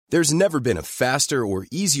There's never been a faster or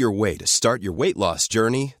easier way to start your weight loss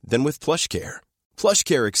journey than with PlushCare.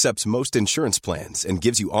 PlushCare accepts most insurance plans and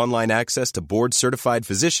gives you online access to board-certified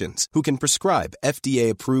physicians who can prescribe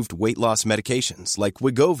FDA-approved weight loss medications like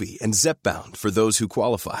Wegovy and Zepbound for those who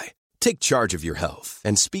qualify. Take charge of your health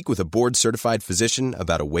and speak with a board-certified physician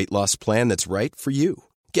about a weight loss plan that's right for you.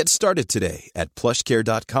 Get started today at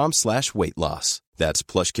plushcare.com/weight loss. That's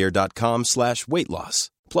plushcare.com/weight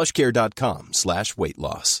loss. plushcare.com/weight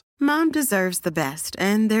loss. Mom deserves the best,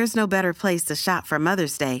 and there's no better place to shop for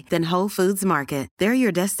Mother's Day than Whole Foods Market. They're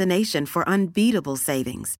your destination for unbeatable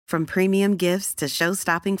savings, from premium gifts to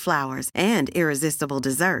show-stopping flowers and irresistible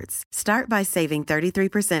desserts. Start by saving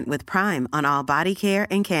 33% with Prime on all body care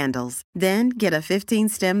and candles. Then get a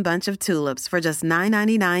 15-stem bunch of tulips for just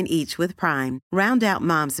 $9.99 each with Prime. Round out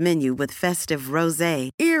Mom's menu with festive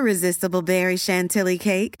rosé, irresistible berry chantilly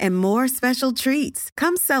cake, and more special treats.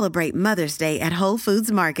 Come celebrate Mother's Day at Whole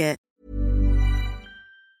Foods Market.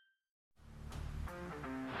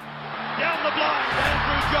 Down the blind,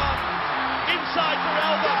 Andrew John. Inside for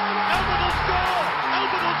Albert. Albert will score.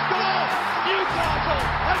 Albert will score. Newcastle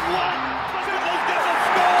have won. Fiddler's going to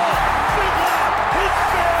score. Fiddler, his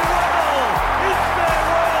farewell. His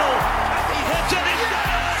farewell. And he hits it. He's got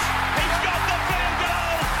it. He's got the field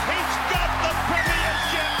goal. He's got the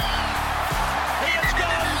premiership. He has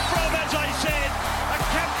gone from, as I said, a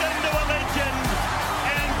captain to a legend.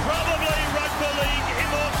 And probably rugby league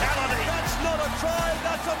immortality. That's not a try.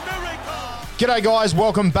 That's a miracle. G'day guys,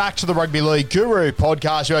 welcome back to the Rugby League Guru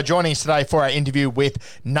podcast. You are joining us today for our interview with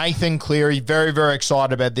Nathan Cleary. Very, very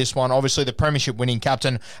excited about this one. Obviously the premiership winning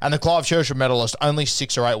captain and the Clive Churchill medalist only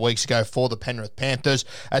 6 or 8 weeks ago for the Penrith Panthers.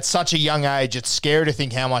 At such a young age, it's scary to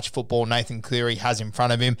think how much football Nathan Cleary has in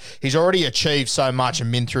front of him. He's already achieved so much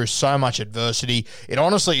and been through so much adversity. It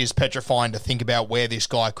honestly is petrifying to think about where this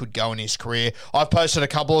guy could go in his career. I've posted a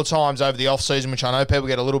couple of times over the off-season, which I know people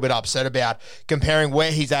get a little bit upset about, comparing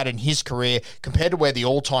where he's at in his career compared to where the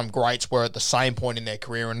all-time greats were at the same point in their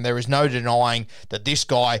career, and there is no denying that this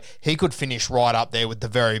guy, he could finish right up there with the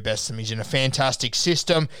very best of them. He's in a fantastic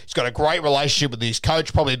system. He's got a great relationship with his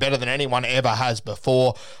coach, probably better than anyone ever has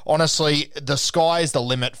before. Honestly, the sky is the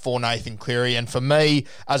limit for Nathan Cleary, and for me,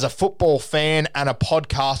 as a football fan and a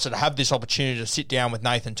podcaster, to have this opportunity to sit down with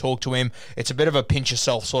Nathan, talk to him, it's a bit of a pinch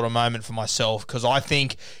yourself sort of moment for myself, because I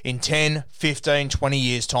think in 10, 15, 20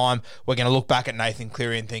 years' time, we're going to look back at Nathan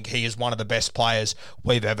Cleary and think he is one of the best players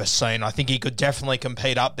we've ever seen. I think he could definitely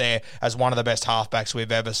compete up there as one of the best halfbacks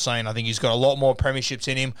we've ever seen. I think he's got a lot more premierships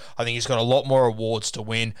in him. I think he's got a lot more awards to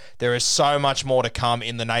win. There is so much more to come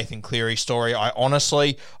in the Nathan Cleary story. I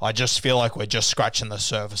just feel like we're just scratching the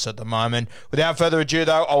surface at the moment. Without further ado,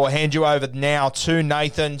 though, I will hand you over now to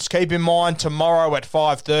Nathan. Keep in mind, tomorrow at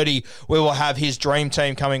 5:30, we will have his dream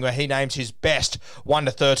team coming where he names his best 1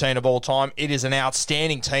 to 13 of all time. It is an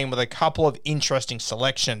outstanding team with a couple of interesting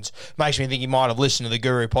selections. Makes me think he might have listened to the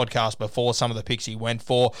Guru podcast before, some of the picks he went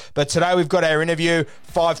for. But today we've got our interview,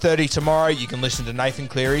 5:30 tomorrow. You can listen to Nathan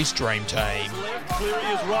Cleary's dream team. Cleary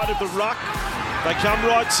is right at the ruck. They come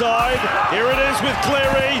right side. Here it is with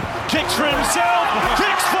Cleary. Kicks for himself.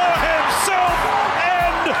 Kicks for himself.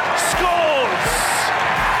 And scores.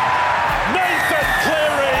 Nathan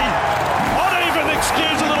Cleary. I'd even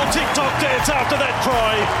excuse a little TikTok dance after that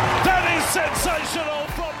try. That is sensational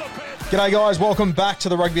from the Panthers. G'day guys, welcome back to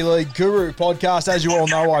the Rugby League Guru podcast. As you all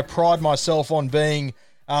know, I pride myself on being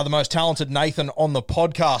the most talented Nathan on the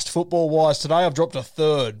podcast. Football-wise, today I've dropped a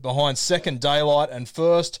third behind second Daylight and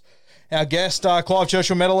first. Our guest, Clive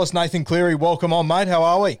Churchill medalist Nathan Cleary. Welcome on, mate. How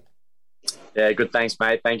are we? Yeah, good. Thanks,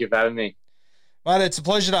 mate. Thank you for having me. Mate, it's a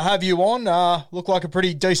pleasure to have you on. Looked like a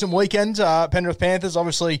pretty decent weekend. Penrith Panthers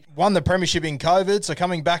obviously won the premiership in COVID, so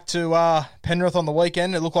coming back to Penrith on the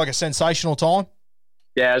weekend, it looked like a sensational time.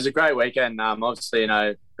 Yeah, it was a great weekend. Obviously,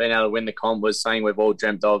 being able to win the comp was something we've all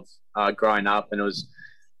dreamt of growing up, and it was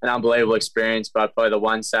an unbelievable experience. But probably the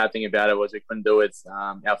one sad thing about it was we couldn't do it with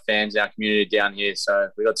our fans, our community down here. So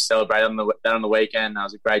we got to celebrate on the weekend. It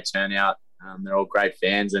was a great turnout. They're all great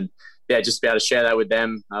fans, and yeah, just to be able to share that with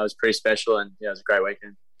them, it was pretty special, and yeah, it was a great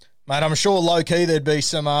weekend. Mate, I'm sure low-key there'd be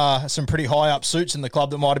some pretty high-up suits in the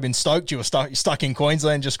club that might have been stoked you were stuck in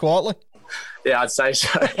Queensland just quietly. Yeah, I'd say so.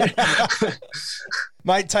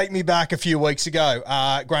 Mate, take me back a few weeks ago,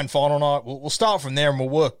 grand final night. We'll start from there and we'll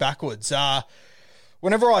work backwards.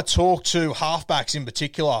 Whenever I talk to halfbacks in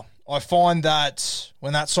particular, I find that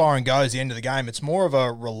when that siren goes at the end of the game, it's more of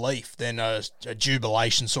a relief than a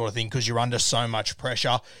jubilation sort of thing because you're under so much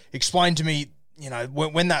pressure. Explain to me,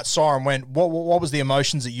 when that siren went, what was the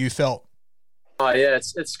emotions that you felt? Oh, yeah,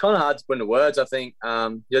 it's kind of hard to put into words. I think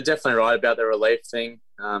you're definitely right about the relief thing.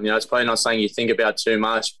 It's probably not something you think about too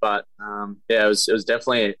much, but it was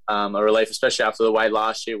definitely a relief, especially after the way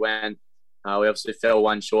last year went. We obviously fell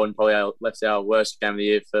one short and probably left our worst game of the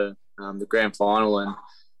year for the grand final. And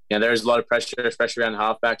there is a lot of pressure, especially around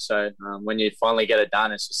halfback. So when you finally get it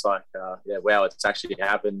done, it's just like, wow, it's actually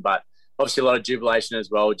happened. But obviously a lot of jubilation as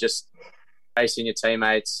well. Just facing your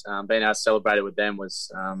teammates, being able to celebrate it with them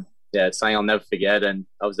was, it's something I'll never forget. And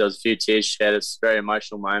there was a few tears shed. It's a very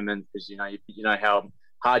emotional moment because you know how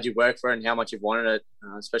hard you work for it and how much you've wanted it,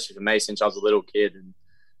 especially for me since I was a little kid. And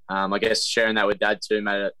I guess sharing that with Dad too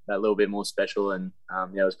made it that little bit more special. And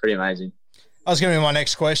it was pretty amazing. That was going to be my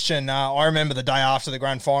next question. I remember the day after the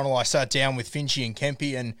grand final, I sat down with Finchy and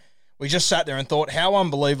Kempy, and we just sat there and thought, how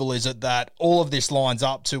unbelievable is it that all of this lines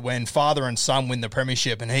up to when father and son win the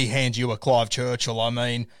premiership and he hands you a Clive Churchill? I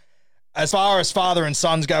mean, as far as father and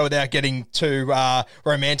sons go, without getting too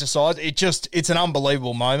romanticised, it's an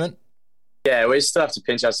unbelievable moment. Yeah, we still have to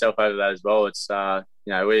pinch ourselves over that as well. It's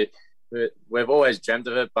we've always dreamt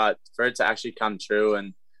of it, but for it to actually come true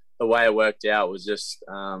and the way it worked out was just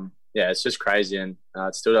it's just crazy, and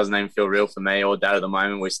it still doesn't even feel real for me or Dad at the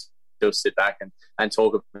moment. We still sit back and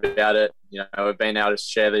talk about it. We've been able to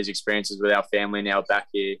share these experiences with our family now back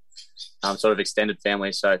here, sort of extended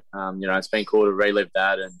family. So, it's been cool to relive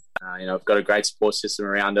that, and we've got a great support system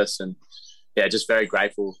around us, and just very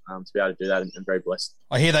grateful to be able to do that and very blessed.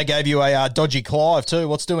 I hear they gave you a dodgy Clive too.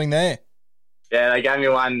 What's doing there? Yeah, they gave me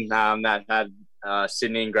one that had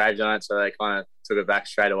Sydney engraved on it, so they kind of took it back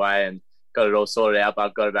straight away and got it all sorted out, but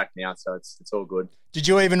I've got it back now, so it's all good. Did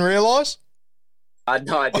you even realise? I had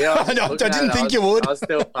no idea. I didn't think you would. I was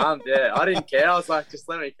still pumped, yeah. I didn't care. I was like, just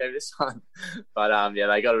let me keep this one. But,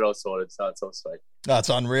 they got it all sorted, so it's all sweet. That's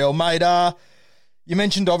unreal, mate. You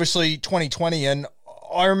mentioned, obviously, 2020, and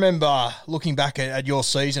I remember looking back at your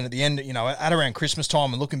season at the end, at around Christmas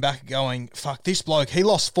time, and looking back and going, fuck, this bloke, he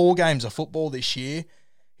lost 4 games of football this year.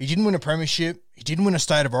 He didn't win a premiership. He didn't win a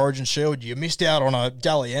State of Origin shield. You missed out on a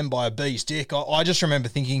Dally M by a bee's dick. I just remember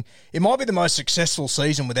thinking it might be the most successful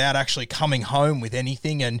season without actually coming home with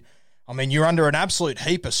anything. And, I mean, you're under an absolute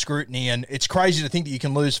heap of scrutiny, and it's crazy to think that you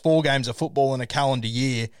can lose 4 games of football in a calendar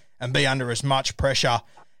year and be under as much pressure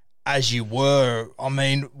as you were. I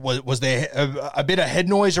mean, was there a bit of head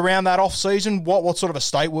noise around that off-season? What sort of a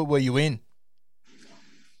state were you in?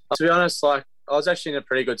 To be honest, I was actually in a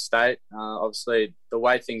pretty good state. Obviously, the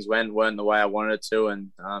way things weren't the way I wanted it to.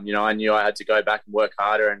 And, I knew I had to go back and work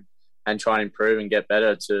harder and try and improve and get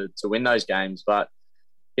better to win those games. But,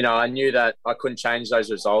 I knew that I couldn't change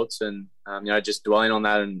those results. And, just dwelling on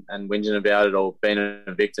that and whinging about it or being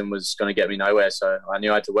a victim was going to get me nowhere. So I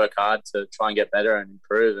knew I had to work hard to try and get better and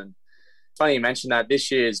improve. And it's funny you mentioned that. This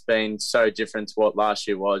year has been so different to what last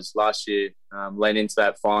year was. Last year, led into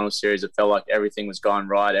that final series, it felt like everything was going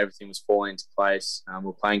right. Everything was falling into place. We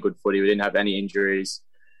were playing good footy. We didn't have any injuries.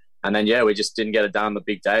 And then, we just didn't get it done on the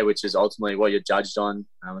big day, which is ultimately what you're judged on.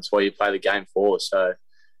 It's what you play the game for. So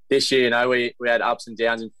this year, we had ups and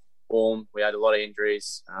downs in form. We had a lot of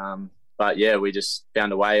injuries. But, we just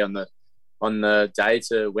found a way on the day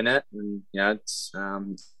to win it. And, it's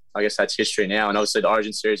I guess that's history now. And obviously the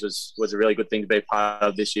Origin series was a really good thing to be part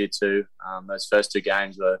of this year too. Those first 2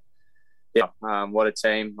 games were, what a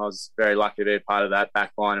team. I was very lucky to be a part of that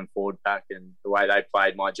back line and forward pack, and the way they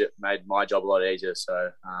played made my job a lot easier.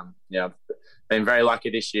 So, I've been very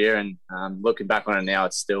lucky this year, and looking back on it now,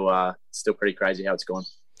 it's still pretty crazy how it's gone.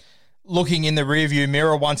 Looking in the rearview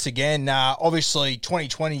mirror once again, obviously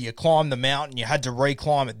 2020, you climbed the mountain, you had to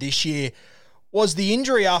reclimb it this year. Was the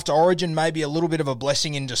injury after Origin maybe a little bit of a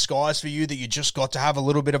blessing in disguise for you that you just got to have a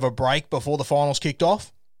little bit of a break before the finals kicked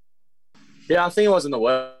off? Yeah, I think it wasn't the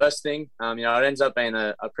worst thing. It ends up being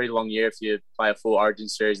a pretty long year if you play a full Origin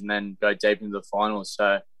series and then go deep into the finals.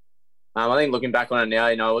 So I think looking back on it now,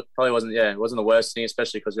 it probably wasn't the worst thing,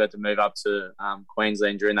 especially because we had to move up to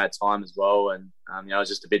Queensland during that time as well. And, it was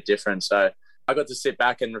just a bit different. So I got to sit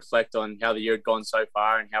back and reflect on how the year had gone so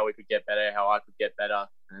far and how we could get better, how I could get better.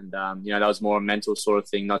 And, that was more a mental sort of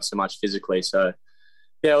thing, not so much physically. So,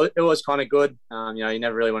 it was kind of good. You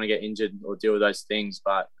never really want to get injured or deal with those things.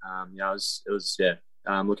 But,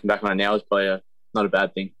 looking back on it now, it's probably not a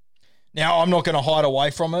bad thing. Now, I'm not going to hide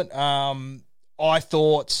away from it. I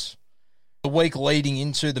thought the week leading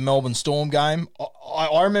into the Melbourne Storm game,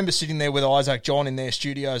 I remember sitting there with Isaac John in their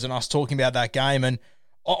studios and us talking about that game, and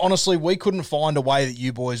honestly, we couldn't find a way that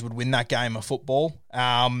you boys would win that game of football.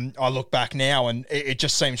 I look back now and it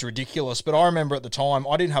just seems ridiculous. But I remember at the time,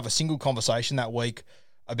 I didn't have a single conversation that week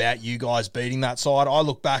about you guys beating that side. I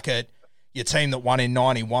look back at your team that won in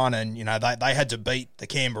 91, and they had to beat the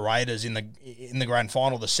Canberra Raiders in the grand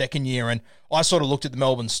final the second year. And I sort of looked at the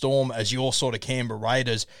Melbourne Storm as your sort of Canberra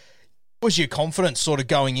Raiders. What was your confidence sort of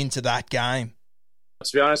going into that game?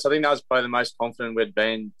 To be honest, I think that was probably the most confident we'd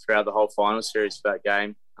been throughout the whole final series for that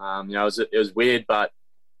game. It was weird, but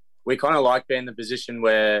we kind of like being in the position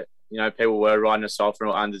where people were riding us off and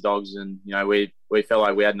were underdogs, and we felt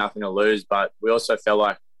like we had nothing to lose, but we also felt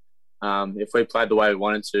like if we played the way we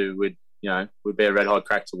wanted to, we'd be a red hot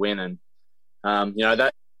crack to win. And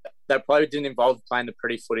that probably didn't involve playing the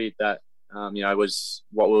pretty footy that was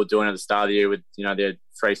what we were doing at the start of the year with their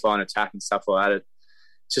free flowing attack and stuff like that.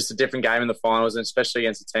 It's just a different game in the finals, and especially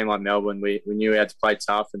against a team like Melbourne, we knew we had to play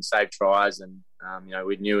tough and save tries, and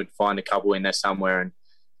we knew we'd find a couple in there somewhere and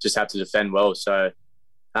just have to defend well. So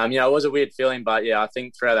it was a weird feeling, but I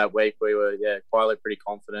think throughout that week we were quietly pretty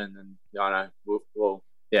confident, and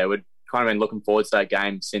we'd kind of been looking forward to that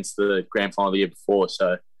game since the grand final the year before.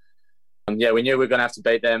 So we knew we were going to have to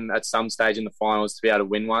beat them at some stage in the finals to be able to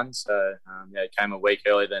win one. So it came a week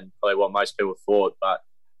earlier than probably what most people thought, but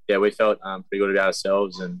we felt pretty good about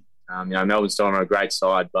ourselves, and Melbourne Storm are a great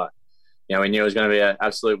side, but we knew it was going to be an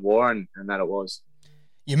absolute war, and that it was.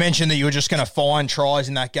 You mentioned that you were just going to find tries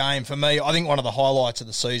in that game. For me, I think one of the highlights of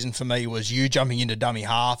the season for me was you jumping into dummy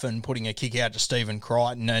half and putting a kick out to Stephen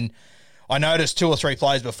Crichton. And I noticed 2 or 3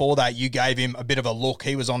 plays before that, you gave him a bit of a look.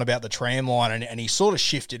 He was on about the tram line and he sort of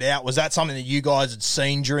shifted out. Was that something that you guys had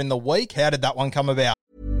seen during the week? How did that one come about?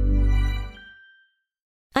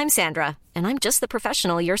 I'm Sandra, and I'm just the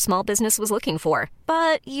professional your small business was looking for.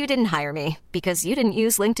 But you didn't hire me because you didn't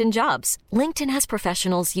use LinkedIn Jobs. LinkedIn has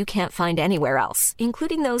professionals you can't find anywhere else,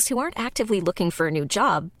 including those who aren't actively looking for a new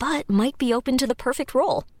job, but might be open to the perfect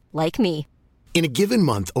role, like me. In a given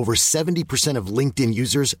month, over 70% of LinkedIn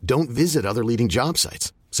users don't visit other leading job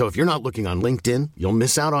sites. So if you're not looking on LinkedIn, you'll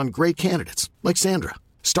miss out on great candidates like Sandra.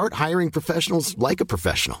 Start hiring professionals like a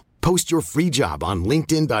professional. Post your free job on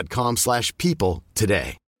linkedin.com/people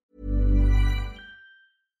today.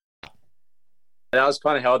 That was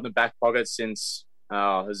kind of held in the back pocket since it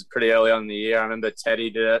was pretty early on in the year. I remember Teddy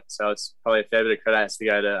did it, so it's probably a fair bit of credit has to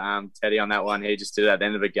go to Teddy on that one. He just did it at the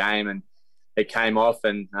end of a game, and it came off.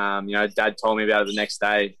 And Dad told me about it the next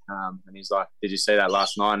day, and he's like, "Did you see that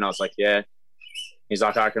last night?" And I was like, "Yeah." He's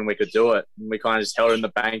like, "I reckon we could do it." And we kind of just held it in the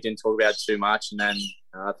bank, didn't talk about it too much. And then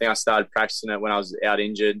I think I started practicing it when I was out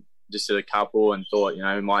injured, just did a couple, and thought,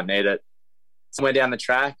 we might need it. Somewhere down the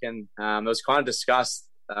track, and it was kind of discussed.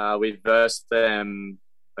 We versed them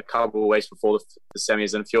a couple of weeks before the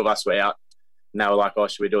semis, and a few of us were out. And they were like, "Oh,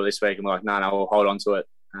 should we do it this week?" And we're like, no, we'll hold on to it.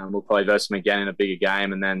 We'll probably verse them again in a bigger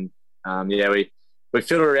game. And then, we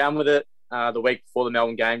fiddled around with it the week before the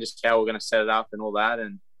Melbourne game, just how we're going to set it up and all that.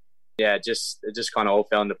 And, it just kind of all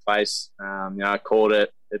fell into place. I called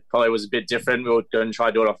it. It probably was a bit different. We were going to try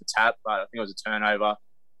to do it off a tap, but I think it was a turnover.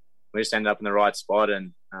 We just ended up in the right spot,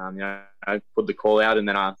 and I put the call out, and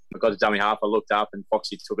then I got to dummy half. I looked up, and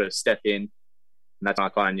Foxy took a step in, and that's when I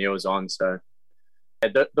kind of knew it was on. So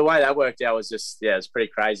the way that worked out was just it's pretty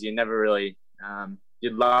crazy. You never really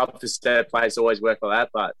you'd love to see players always work like that,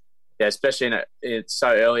 but especially it's so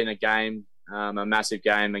early in a game, a massive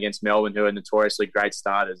game against Melbourne, who are notoriously great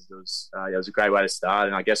starters. It was a great way to start,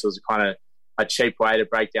 and I guess it was kind of a cheap way to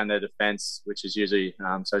break down their defence, which is usually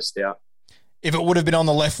so stout. If it would have been on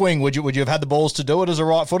the left wing, would you have had the balls to do it as a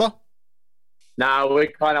right footer? No, we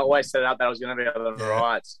kind of always set it up that I was going to be on the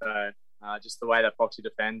right. So just the way that Foxy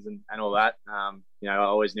defends and all that, I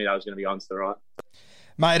always knew I was going to be on to the right.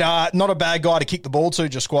 Mate, not a bad guy to kick the ball to,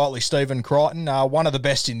 just quietly, Stephen Crichton. One of the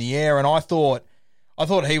best in the air, and I thought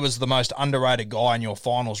he was the most underrated guy in your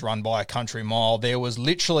finals run by a country mile. There was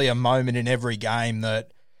literally a moment in every game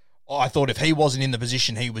that I thought if he wasn't in the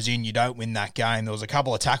position he was in, you don't win that game. There was a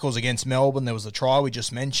couple of tackles against Melbourne. There was the try we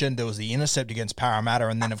just mentioned. There was the intercept against Parramatta.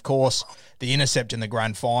 And then, of course, the intercept in the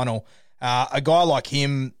grand final. A guy like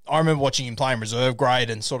him, I remember watching him play in reserve grade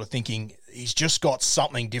and sort of thinking he's just got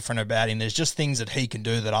something different about him. There's just things that he can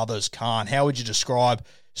do that others can't. How would you describe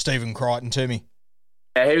Stephen Crichton to me?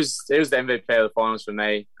 Yeah, he was the MVP of the finals for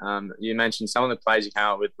me. You mentioned some of the plays he came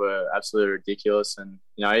up with were absolutely ridiculous. And,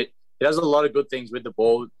 he does a lot of good things with the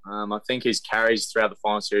ball. I think his carries throughout the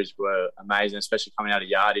final series were amazing, especially coming out of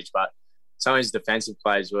yardage. But some of his defensive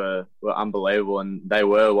plays were unbelievable, and they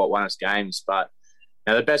were what won us games. But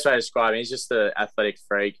the best way to describe him, he's just an athletic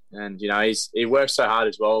freak, and he works so hard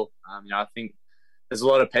as well. I think there's a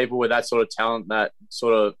lot of people with that sort of talent that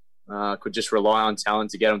sort of could just rely on talent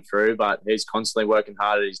to get them through, but he's constantly working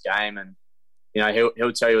hard at his game, and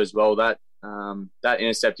he'll tell you as well that. That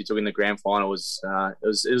intercept he took in the grand final was a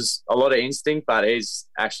lot of instinct, but he's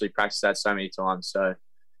actually practiced that so many times. So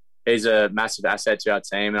he's a massive asset to our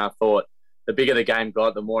team. And I thought the bigger the game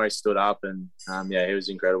got, the more he stood up. And, he was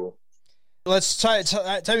incredible. Let's take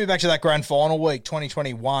me back to that grand final week,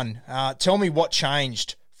 2021. Tell me what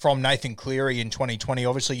changed from Nathan Cleary in 2020,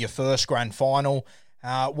 obviously your first grand final.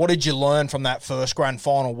 What did you learn from that first grand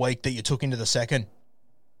final week that you took into the second?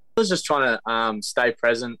 I was just trying to stay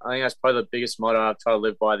present. I think that's probably the biggest motto I've tried to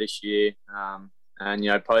live by this year. And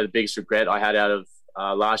probably the biggest regret I had out of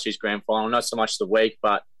last year's grand final, not so much the week,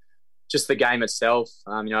 but just the game itself.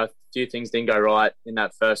 A few things didn't go right in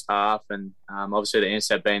that first half, and obviously the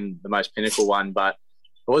intercept being the most pinnacle one, but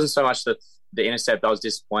it wasn't so much the intercept I was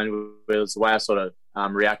disappointed with. It was the way I sort of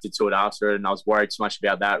reacted to it after, and I was worried too much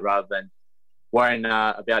about that rather than worrying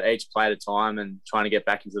about each play at a time and trying to get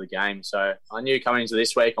back into the game. So I knew coming into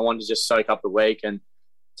this week, I wanted to just soak up the week and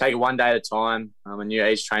take it one day at a time. I knew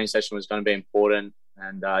each training session was going to be important,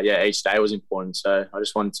 and each day was important. So I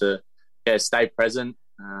just wanted to stay present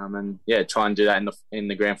and try and do that in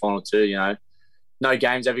the grand final too. No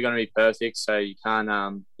game's ever going to be perfect, so you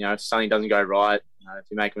can't if something doesn't go right, if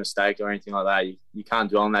you make a mistake or anything like that, you can't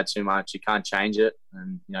dwell on that too much. You can't change it,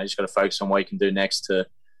 and you just got to focus on what you can do next to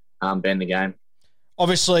be in the game.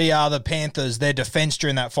 Obviously, the Panthers, their defence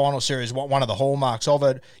during that final series, one of the hallmarks of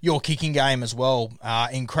it, your kicking game as well,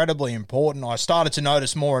 incredibly important. I started to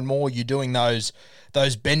notice more and more you doing those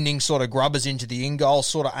bending sort of grubbers into the in-goal,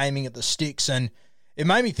 sort of aiming at the sticks, and it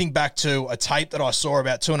made me think back to a tape that I saw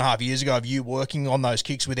about 2.5 years ago of you working on those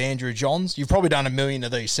kicks with Andrew Johns. You've probably done 1 million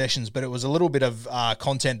of these sessions, but it was a little bit of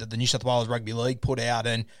content that the New South Wales Rugby League put out,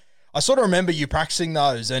 and I sort of remember you practicing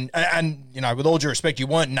those, and with all due respect, you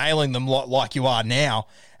weren't nailing them like you are now.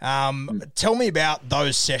 Tell me about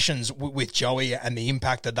those sessions with Joey and the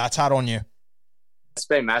impact that that's had on you. It's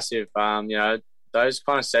been massive. Those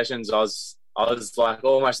kind of sessions, I was like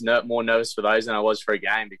almost more nervous for those than I was for a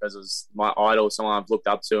game, because it was my idol, someone I've looked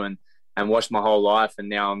up to and watched my whole life, and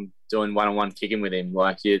now I'm doing one-on-one kicking with him.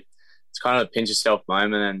 It's kind of a pinch yourself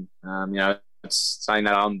moment, and it's something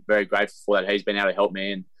that I'm very grateful for, that he's been able to help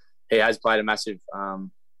me, and he has played a massive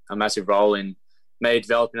role in me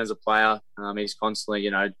developing as a player. He's constantly,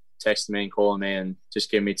 texting me and calling me and just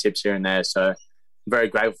giving me tips here and there. So I'm very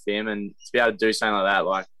grateful for him, and to be able to do something like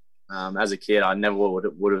that, as a kid, I never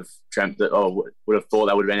would have dreamt that, or would have thought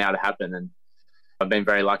that would have been able to happen. And I've been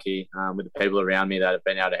very lucky with the people around me that have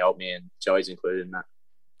been able to help me, and Joey's included in that.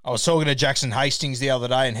 I was talking to Jackson Hastings the other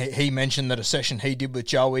day, and he mentioned that a session he did with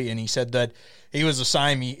Joey, and he said that he was the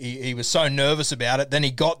same. He was so nervous about it. Then he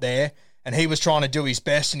got there, and he was trying to do his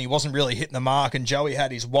best, and he wasn't really hitting the mark, and Joey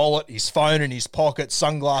had his wallet, his phone in his pocket,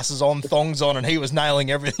 sunglasses on, thongs on, and he was nailing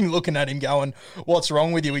everything, looking at him going, "What's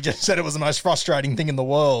wrong with you?" He just said it was the most frustrating thing in the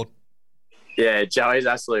world. Yeah, Joey's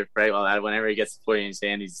absolutely freak like that. Whenever he gets the footy in his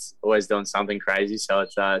hand, he's always doing something crazy, so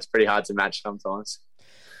it's pretty hard to match sometimes.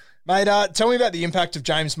 Mate, tell me about the impact of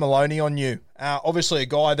James Maloney on you. Obviously a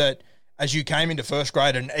guy that, as you came into first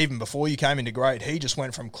grade and even before you came into grade, he just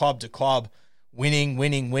went from club to club,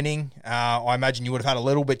 winning. I imagine you would have had a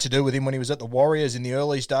little bit to do with him when he was at the Warriors in the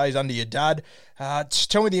early days under your dad.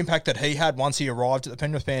 Tell me the impact that he had once he arrived at the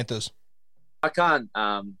Penrith Panthers. I can't,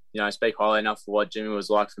 speak highly enough for what Jimmy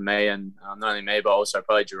was like for me, and not only me, but also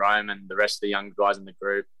probably Jerome and the rest of the young guys in the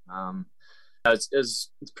group.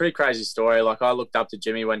 It's a pretty crazy story. Like, I looked up to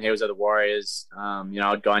Jimmy when he was at the Warriors.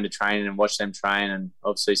 I'd go into training and watch them train, and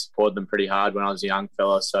obviously support them pretty hard when I was a young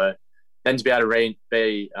fella. So then to be able to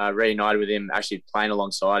be reunited with him, actually playing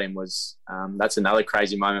alongside him, was that's another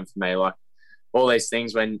crazy moment for me. Like, all these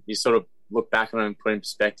things, when you sort of look back on them and put in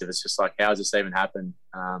perspective, it's just like, how does this even happen?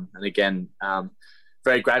 And again,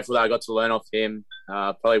 very grateful that I got to learn off him.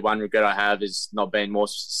 Probably one regret I have is not being more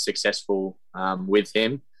successful with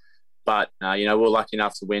him. But, we were lucky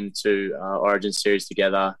enough to win 2 Origin series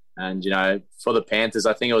together. And, for the Panthers,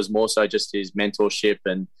 I think it was more so just his mentorship,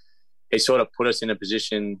 and he sort of put us in a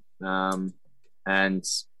position and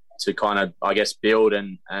to kind of, I guess, build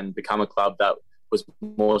and become a club that was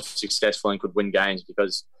more successful and could win games.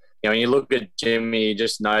 Because, when you look at Jimmy, you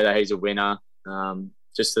just know that he's a winner.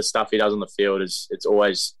 Just the stuff he does on the field it's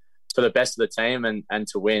always for the best of the team and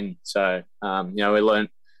to win. So, we learned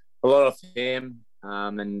a lot of him.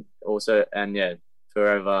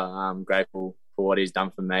 Forever grateful for what he's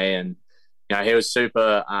done for me. And, he was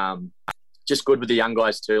super just good with the young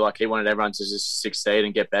guys too. Like, he wanted everyone to just succeed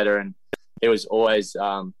and get better. And he was always,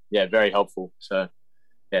 very helpful. So,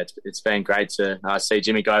 it's been great to see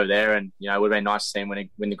Jimmy go over there. And, it would have been nice to see him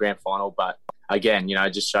win the grand final. But, again, it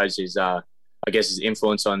just shows his, his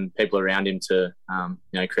influence on people around him to,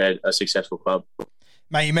 create a successful club.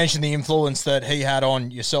 Mate, you mentioned the influence that he had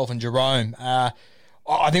on yourself and Jerome.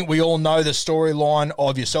 I think we all know the storyline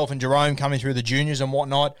of yourself and Jerome coming through the juniors and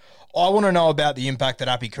whatnot. I want to know about the impact that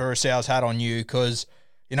Api Curacau's had on you because,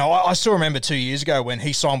 you know, I still remember 2 years ago when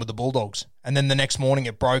he signed with the Bulldogs and then the next morning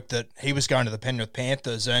it broke that he was going to the Penrith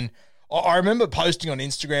Panthers. And I remember posting on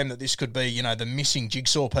Instagram that this could be, you know, the missing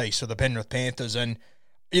jigsaw piece for the Penrith Panthers. And,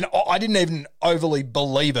 you know, I didn't even overly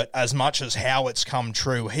believe it as much as how it's come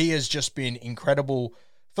true. He has just been incredible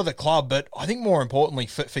for the club, but I think more importantly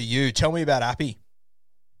for you, tell me about Api.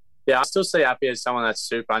 Yeah, I still see Api as someone that's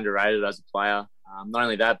super underrated as a player. Not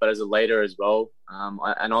only that, but as a leader as well.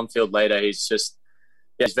 An on-field leader, he's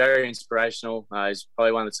very inspirational. He's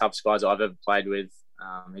probably one of the toughest guys I've ever played with.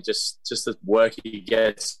 He just the work he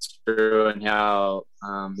gets through and how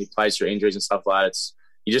he plays through injuries and stuff like that.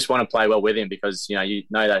 You just want to play well with him because you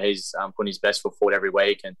know that he's putting his best foot forward every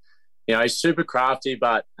week, and you know he's super crafty,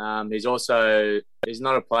 but he's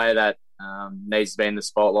not a player that needs to be in the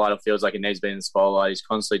spotlight or feels like he needs to be in the spotlight. He's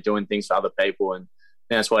constantly doing things for other people, and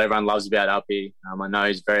that's what everyone loves about Api. I know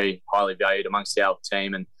he's very highly valued amongst our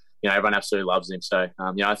team, and you know everyone absolutely loves him. So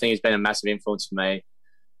I think he's been a massive influence for me.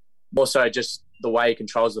 Also, just the way he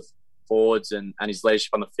controls the forwards and his leadership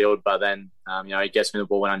on the field. But then he gets me the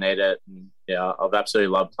ball when I need it. And yeah, I've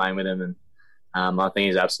absolutely loved playing with him, and I think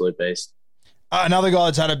he's an absolute beast. Another guy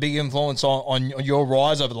that's had a big influence on your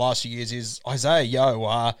rise over the last few years is Isaiah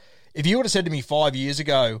Yeo. If you would have said to me 5 years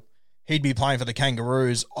ago he'd be playing for the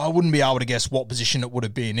Kangaroos, I wouldn't be able to guess what position it would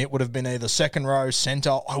have been. It would have been either second row,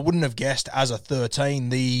 centre. I wouldn't have guessed as a 13.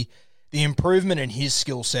 The improvement in his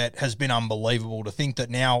skill set has been unbelievable. To think that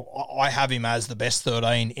now I have him as the best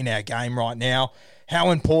 13 in our game right now.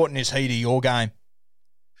 How important is he to your game?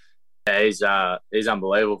 Yeah, he's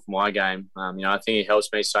unbelievable for my game. I think he helps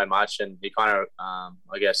me so much, and he kind of,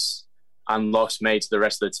 unlocks me to the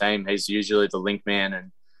rest of the team. He's usually the link man,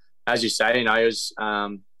 and as you say,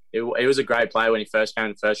 he was a great player when he first came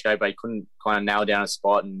in the first grade, but he couldn't kind of nail down a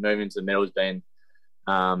spot, and moving into the middle has been,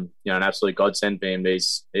 an absolute godsend for him.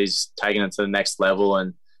 He's taken it to the next level,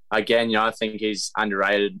 and again, I think he's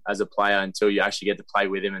underrated as a player until you actually get to play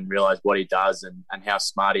with him and realise what he does and how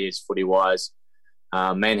smart he is footy-wise.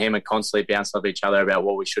 Me and him are constantly bouncing off each other about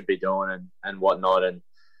what we should be doing and whatnot. And,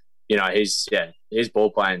 his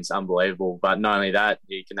ball playing is unbelievable. But not only that,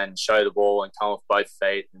 he can then show the ball and come off both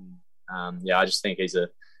feet. And, I just think he's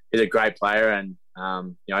a great player. And,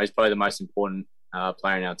 he's probably the most important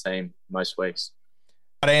player in our team most weeks.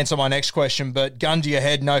 I'd answer my next question, but gun to your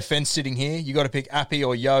head, no fence sitting here. You got to pick Api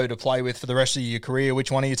or Yeo to play with for the rest of your career. Which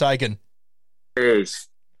one are you taking? You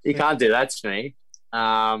can't do that to me.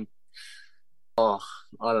 I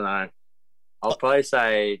don't know. I'll probably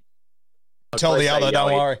say... Tell the other,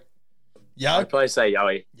 don't worry. Yeah? I'd probably say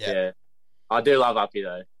Yowie. Yeah. I do love Api,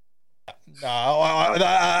 though. No,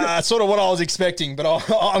 that's sort of what I was expecting, but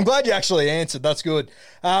I'm glad you actually answered. That's good.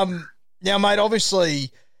 Now, mate,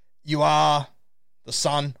 obviously you are the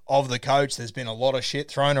son of the coach. There's been a lot of shit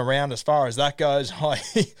thrown around as far as that goes.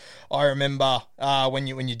 I remember when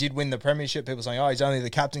you did win the premiership, people saying, he's only the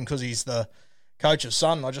captain because he's the coach's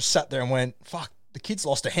son. And I just sat there and went, fuck, the kid's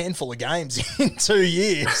lost a handful of games in 2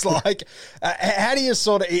 years. Like, how do you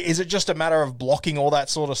is it just a matter of blocking all that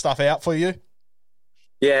sort of stuff out for you?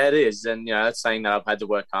 Yeah, it is. And, that's something that I've had to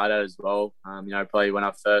work hard at as well. Probably when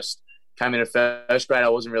I first came into first grade, I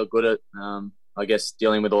wasn't real good at,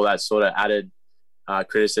 dealing with all that sort of added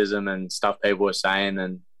criticism and stuff people were saying.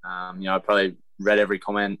 And, I probably read every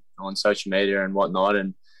comment on social media and whatnot.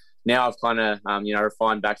 And now I've kind of,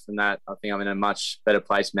 refined back from that. I think I'm in a much better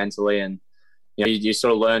place mentally, and you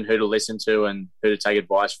sort of learn who to listen to and who to take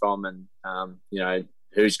advice from, and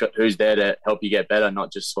who's there to help you get better,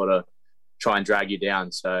 not just sort of try and drag you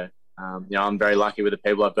down. So I'm very lucky with the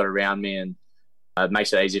people I've got around me, and it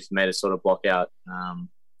makes it easy for me to sort of block out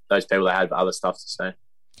those people that have other stuff to say.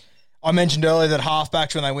 I mentioned earlier that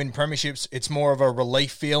halfbacks, when they win premierships, it's more of a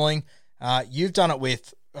relief feeling. You've done it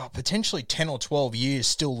with potentially 10 or 12 years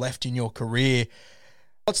still left in your career.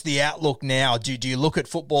 What's the outlook now? Do you look at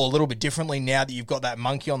football a little bit differently now that you've got that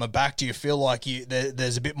monkey on the back? Do you feel like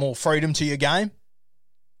there's a bit more freedom to your game?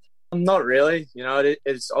 Not really.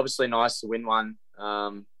 It's obviously nice to win one,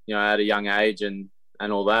 at a young age and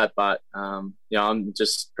all that. But, I'm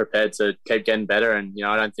just prepared to keep getting better. And,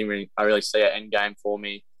 I don't think I really see an end game for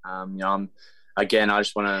me. I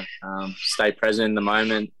just want to stay present in the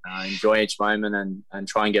moment, enjoy each moment and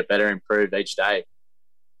try and get better, improve each day.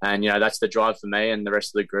 And, that's the drive for me and the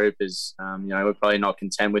rest of the group is, we're probably not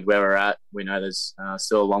content with where we're at. We know there's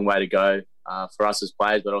still a long way to go for us as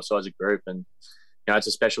players, but also as a group. And, it's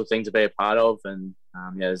a special thing to be a part of. And,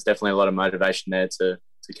 there's definitely a lot of motivation there to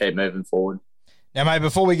keep moving forward. Now, mate,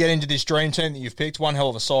 before we get into this dream team that you've picked, one hell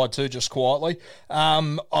of a side too, just quietly,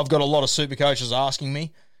 I've got a lot of super coaches asking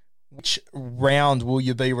me, which round will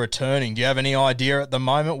you be returning? Do you have any idea at the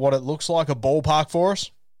moment what it looks like, a ballpark for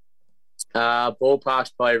us? Ballpark's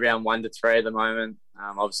probably round 1 to 3 at the moment.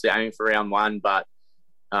 Obviously aiming for round 1, but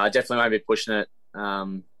definitely won't be pushing it. I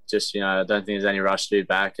don't think there's any rush to be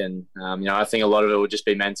back. And, I think a lot of it will just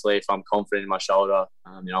be mentally. If I'm confident in my shoulder,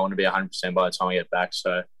 I want to be 100% by the time I get back.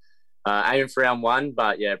 So aiming for round 1,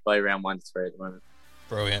 but yeah, probably round 1 to 3 at the moment.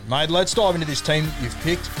 Brilliant. Mate, let's dive into this team that you've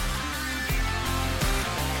picked.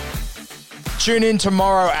 Tune in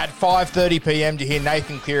tomorrow at 5:30 p.m. to hear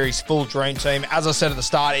Nathan Cleary's full dream team. As I said at the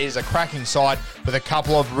start, it is a cracking side with a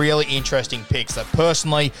couple of really interesting picks that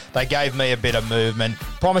personally, they gave me a bit of movement.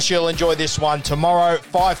 Promise you'll enjoy this one tomorrow,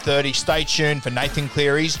 5:30. Stay tuned for Nathan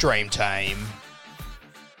Cleary's dream team.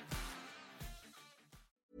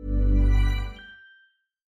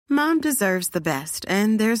 Mom deserves the best,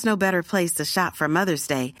 and there's no better place to shop for Mother's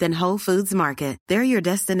Day than Whole Foods Market. They're your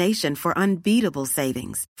destination for unbeatable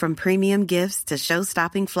savings, from premium gifts to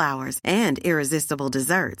show-stopping flowers and irresistible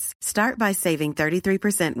desserts. Start by saving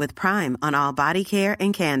 33% with Prime on all body care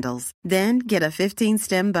and candles. Then get a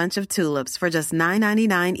 15-stem bunch of tulips for just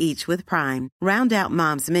 $9.99 each with Prime. Round out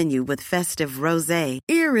Mom's menu with festive rosé,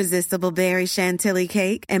 irresistible berry chantilly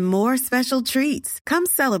cake, and more special treats. Come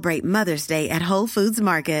celebrate Mother's Day at Whole Foods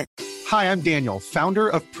Market. Hi, I'm Daniel, founder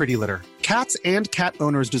of Pretty Litter. Cats and cat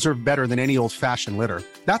owners deserve better than any old-fashioned litter.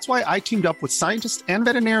 That's why I teamed up with scientists and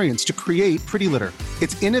veterinarians to create Pretty Litter.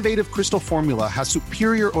 Its innovative crystal formula has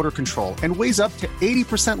superior odor control and weighs up to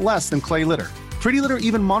 80% less than clay litter. Pretty Litter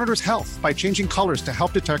even monitors health by changing colors to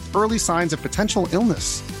help detect early signs of potential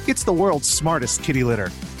illness. It's the world's smartest kitty litter.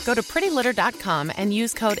 Go to prettylitter.com and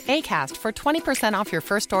use code ACAST for 20% off your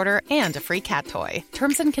first order and a free cat toy.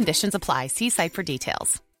 Terms and conditions apply. See site for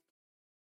details.